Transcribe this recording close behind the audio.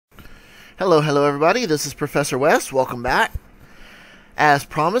Hello everybody, this is Professor West. Welcome back. As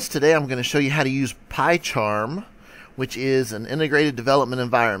promised, today I'm going to show you how to use PyCharm, which is an integrated development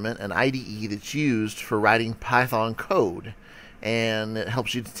environment, an IDE that's used for writing Python code. And it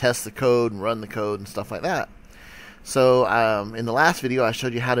helps you to test the code and run the code and stuff like that. So in the last video I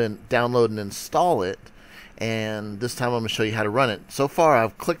showed you how to download and install it, and this time I'm going to show you how to run it. So far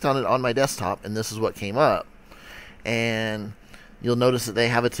I've clicked on it on my desktop and this is what came up. And you'll notice that they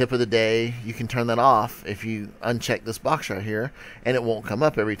have a tip of the day. You can turn that off if you uncheck this box right here, and it won't come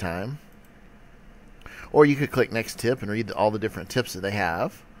up every time. Or you could click next tip and read all the different tips that they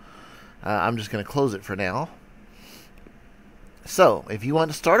have. I'm just going to close it for now. So, if you want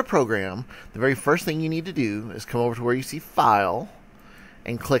to start a program, the very first thing you need to do is come over to where you see File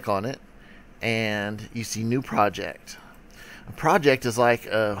and click on it, and you see New Project. A project is like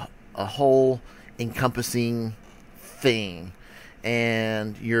a whole encompassing thing,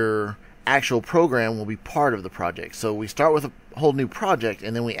 and your actual program will be part of the project. So we start with a whole new project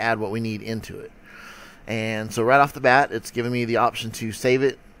and then we add what we need into it. And so right off the bat, it's giving me the option to save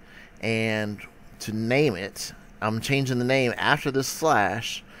it and to name it. I'm changing the name after this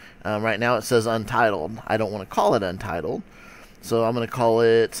slash. Right now it says Untitled. I don't want to call it Untitled, so I'm going to call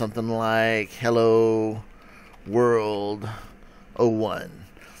it something like Hello World 01.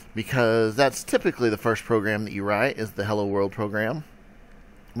 Because that's typically the first program that you write, is the Hello World program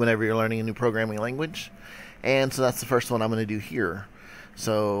whenever you're learning a new programming language. And so that's the first one I'm going to do here.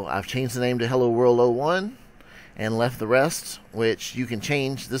 So I've changed the name to Hello World 01 and left the rest, which you can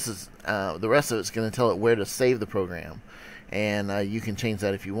change. This is the rest of it's going to tell it where to save the program, and you can change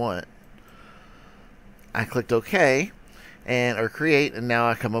that if you want. I clicked OK or create, and now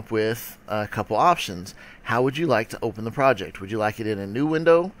I come up with a couple options. How would you like to open the project? Would you like it in a new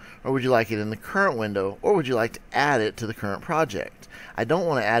window, or would you like it in the current window, or would you like to add it to the current project? I don't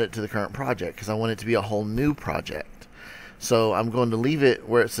want to add it to the current project because I want it to be a whole new project. So I'm going to leave it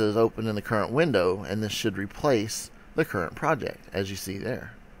where it says open in the current window, and this should replace the current project, as you see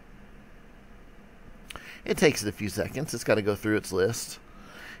there. It takes it a few seconds. It's got to go through its list.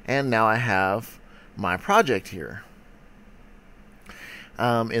 And now I have my project here.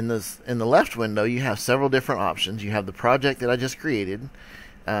 In the left window, you have several different options. You have the project that I just created,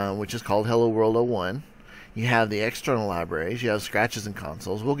 which is called Hello World 01. You have the external libraries. You have scratches and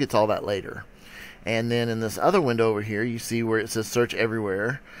consoles. We'll get to all that later. And then in this other window over here, you see where it says Search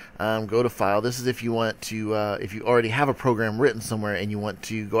Everywhere. Go to File. This is if you want to, if you already have a program written somewhere and you want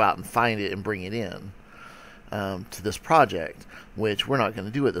to go out and find it and bring it in to this project, which we're not going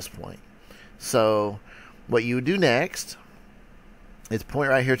to do at this point. So what you would do next is point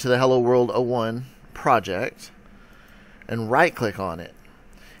right here to the Hello World 01 project and right click on it,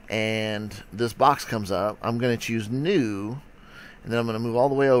 and this box comes up. I'm going to choose New, and then I'm going to move all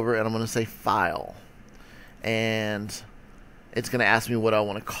the way over and I'm going to say File, and it's going to ask me what I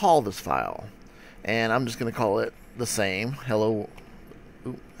want to call this file, and I'm just going to call it the same, Hello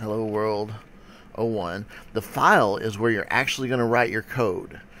World 01. The file is where you're actually going to write your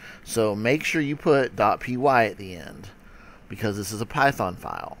code, so make sure you put .py at the end, because this is a Python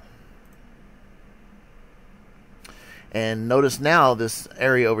file. And notice now this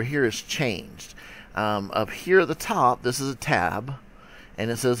area over here is changed. Up here at the top, this is a tab,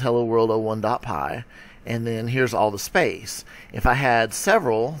 and it says Hello World 01.py, and then here's all the space. If I had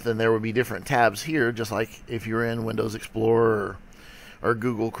several, then there would be different tabs here, just like if you're in Windows Explorer or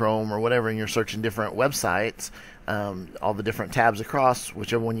Google Chrome or whatever, and you're searching different websites. All the different tabs across,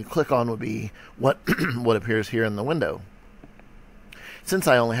 whichever one you click on would be what what appears here in the window. Since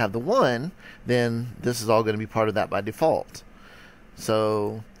I only have the one, then this is all going to be part of that by default.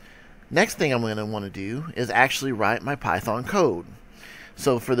 So next thing I'm going to want to do is actually write my Python code.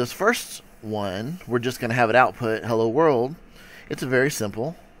 So for this first one, we're just going to have it output Hello World. It's a very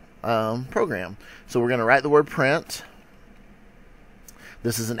simple program. So we're going to write the word print.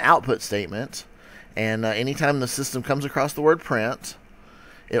 This is an output statement, and anytime the system comes across the word print,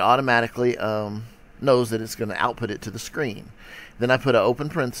 it automatically knows that it's going to output it to the screen. Then I put an open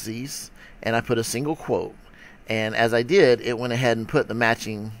parentheses, and I put a single quote, and as I did, it went ahead and put the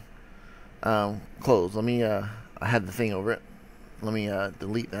matching close. Let me I had the thing over it. Let me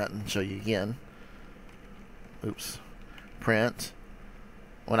delete that and show you again. Oops. Print.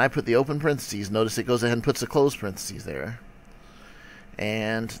 When I put the open parentheses, notice it goes ahead and puts the closed parentheses there.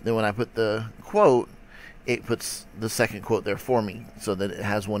 And then when I put the quote, it puts the second quote there for me, so that it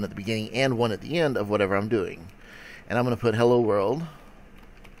has one at the beginning and one at the end of whatever I'm doing. And I'm going to put Hello World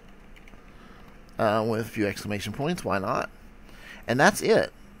with a few exclamation points. Why not? And that's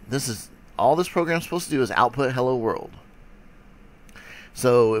it. This is all this program's supposed to do, is output Hello World.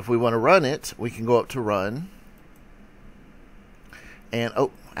 So if we want to run it, we can go up to run. And,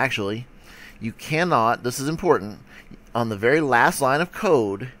 oh, actually, you cannot, this is important, on the very last line of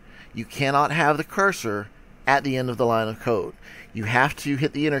code, you cannot have the cursor at the end of the line of code. You have to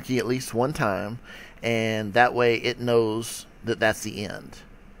hit the enter key at least one time, and that way it knows that that's the end.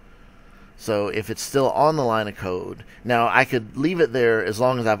 So if it's still on the line of code, now I could leave it there as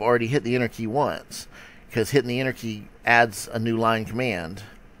long as I've already hit the enter key once, because hitting the enter key adds a new line command.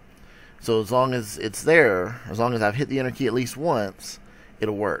 So as long as it's there, as long as I've hit the enter key at least once,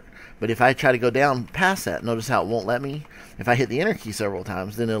 it'll work. But if I try to go down past that, notice how it won't let me. If I hit the enter key several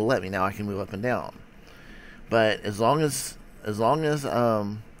times, then it'll let me. Now I can move up and down. But as long as I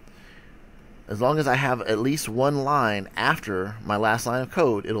have at least one line after my last line of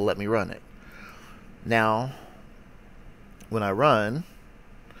code, it'll let me run it. Now, when I run,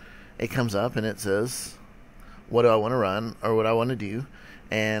 it comes up and it says, what do I want to run, or what I want to do,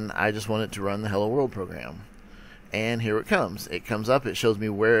 and I just want it to run the Hello World program. And here it comes. It comes up, it shows me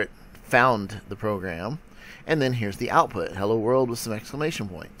where it found the program, and then here's the output, Hello World with some exclamation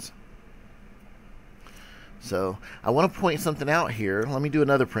points. So I want to point something out here. Let me do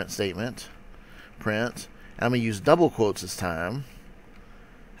another print statement. Print, and I'm going to use double quotes this time.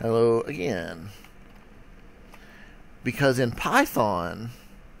 Hello again. Because in Python,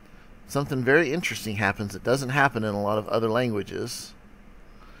 something very interesting happens that doesn't happen in a lot of other languages.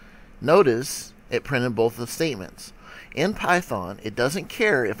 Notice it printed both the statements. In Python, it doesn't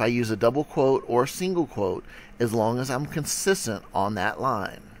care if I use a double quote or a single quote as long as I'm consistent on that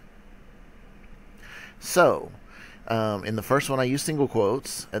line. So, in the first one I used single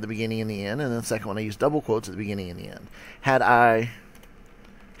quotes at the beginning and the end, and then the second one I used double quotes at the beginning and the end. Had I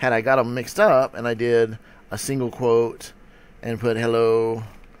got them mixed up and I did a single quote and put hello,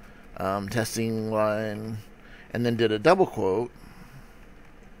 testing line, and then did a double quote,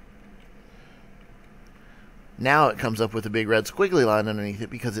 now it comes up with a big red squiggly line underneath it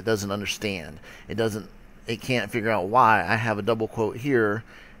because it doesn't understand. It can't figure out why I have a double quote here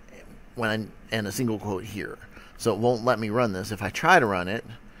and a single quote here. So it won't let me run this. If I try to run it,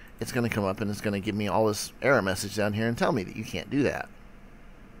 it's going to come up and it's going to give me all this error message down here and tell me that you can't do that.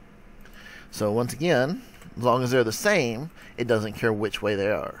 So once again, as long as they're the same, it doesn't care which way they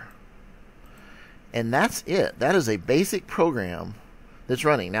are. And that's it. That is a basic program that's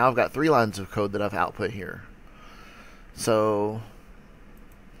running. Now I've got 3 lines of code that I've output here. So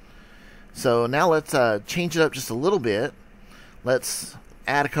now let's change it up just a little bit. Let's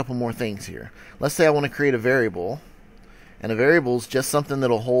add a couple more things here. Let's say I want to create a variable, and a variable is just something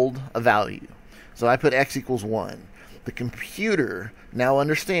that'll hold a value. So I put x equals 1. The computer now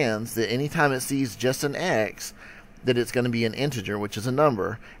understands that anytime it sees just an x, that it's going to be an integer, which is a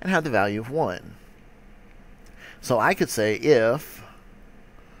number, and have the value of 1. So I could say if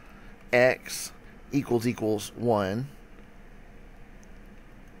x equals 1,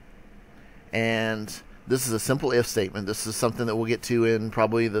 and this is a simple if statement. This is something that we'll get to in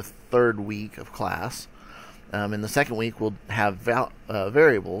probably the 3rd week of class. In the 2nd week, we'll have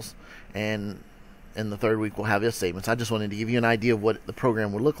variables, and in the 3rd week, we'll have if statements. I just wanted to give you an idea of what the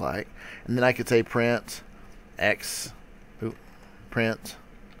program would look like. And then I could say print x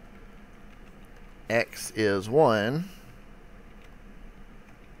is 1.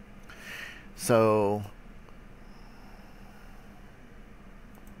 So,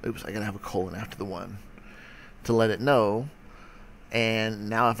 oops, I gotta have a colon after the 1 to let it know. And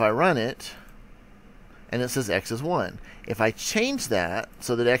now if I run it, and it says x is 1. If I change that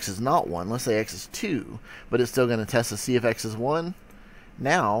so that x is not 1, let's say x is 2, but it's still going to test to see if x is 1,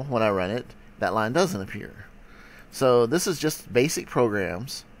 now when I run it, that line doesn't appear. So this is just basic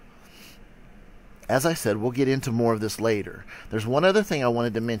programs. As I said, we'll get into more of this later. There's one other thing I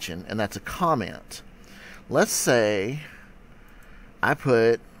wanted to mention, and that's a comment. Let's say I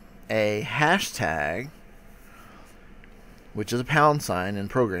put a hashtag, which is a pound sign in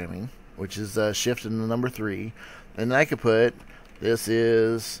programming, which is shift and the number 3, and then I could put this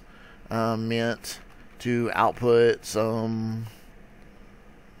is meant to output some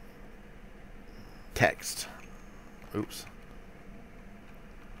text. Oops.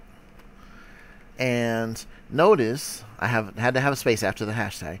 And notice I had to have a space after the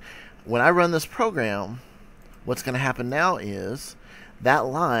hashtag. When I run this program, what's going to happen now is that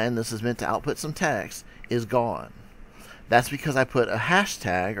line, this is meant to output some text, is gone. That's because I put a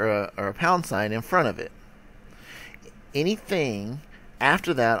hashtag or a pound sign in front of it. Anything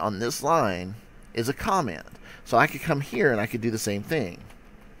after that on this line is a comment. So I could come here and I could do the same thing.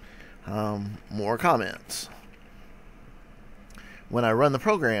 More comments. When I run the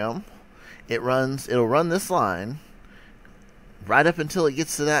program, it'll run this line, right up until it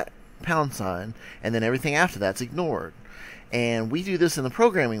gets to that pound sign, and then everything after that's ignored. And we do this in the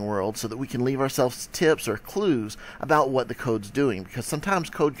programming world so that we can leave ourselves tips or clues about what the code's doing, because sometimes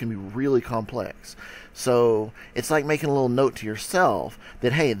code can be really complex. So it's like making a little note to yourself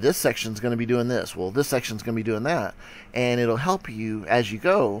that, hey, this section's going to be doing this, well, this section's going to be doing that, and it'll help you as you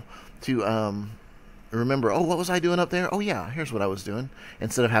go to remember, oh, what was I doing up there? Oh yeah, here's what I was doing,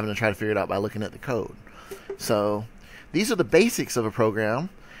 instead of having to try to figure it out by looking at the code. So these are the basics of a program,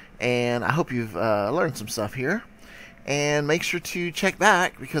 and I hope you've learned some stuff here. And make sure to check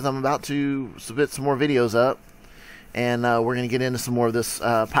back, because I'm about to submit some more videos up, and we're going to get into some more of this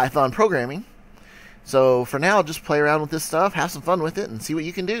Python programming. So for now, just play around with this stuff, have some fun with it, and see what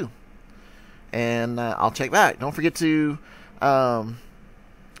you can do. And I'll check back. Don't forget to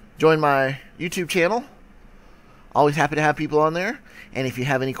join my YouTube channel. Always happy to have people on there. And if you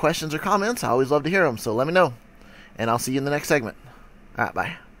have any questions or comments, I always love to hear them, so let me know. And I'll see you in the next segment. All right,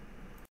 bye.